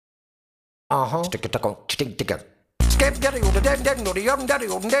Uh-huh. Skip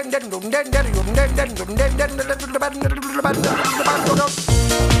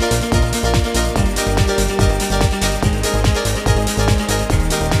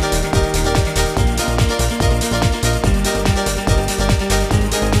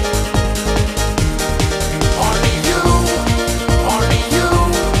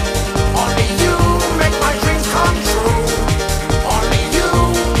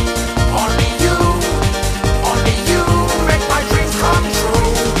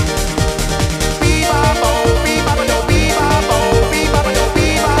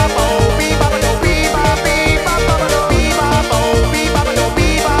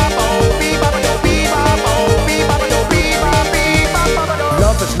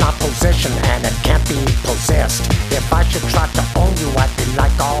and it can't be possessed. If I should try to own you, I'd be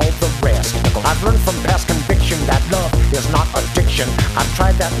like all the rest. I've learned from past conviction that love is not addiction. I've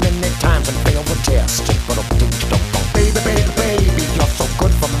tried that many times and failed the test. Baby, baby, baby, you're so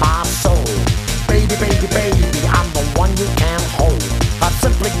good for my soul. Baby, baby, baby, I'm the one you can't hold. I've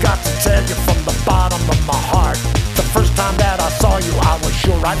simply got to tell you from the bottom of my heart, the first time that I saw you, I was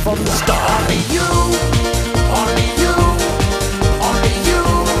sure right from the start. Only you, only you, only you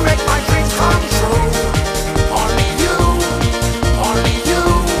make my dreams come true. Only you, only you,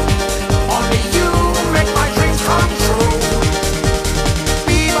 only you make my dreams come true.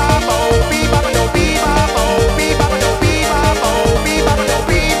 Be-ba-bo, be-ba-ba-do, be-ba-bo, be-ba-ba-do, be-ba-bo, be-ba-ba-do,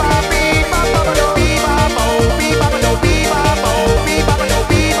 be-ba-be-ba-ba-do, be-ba-bo, be-ba-ba-do, be-ba-bo, be-ba-ba-do,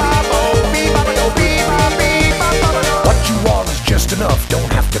 be-ba-bo, be-ba-ba-do, be-ba-be-ba-ba-do. What you are is just enough,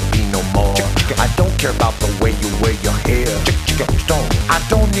 don't have to be no more. I don't care about the way you wear your hair. I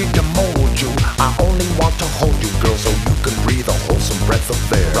don't need to mold you, I only want to hold you, girl, so you can breathe a wholesome breath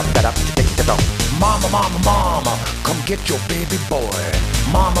of air. Rub that up, take it up. Mama, mama, mama, come get your baby boy.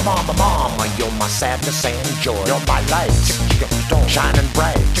 Mama, mama, mama, you're my sadness and joy. You're my light, shining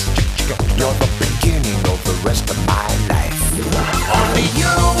bright. You're the beginning of the rest of my life. Only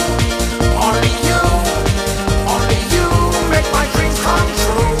you.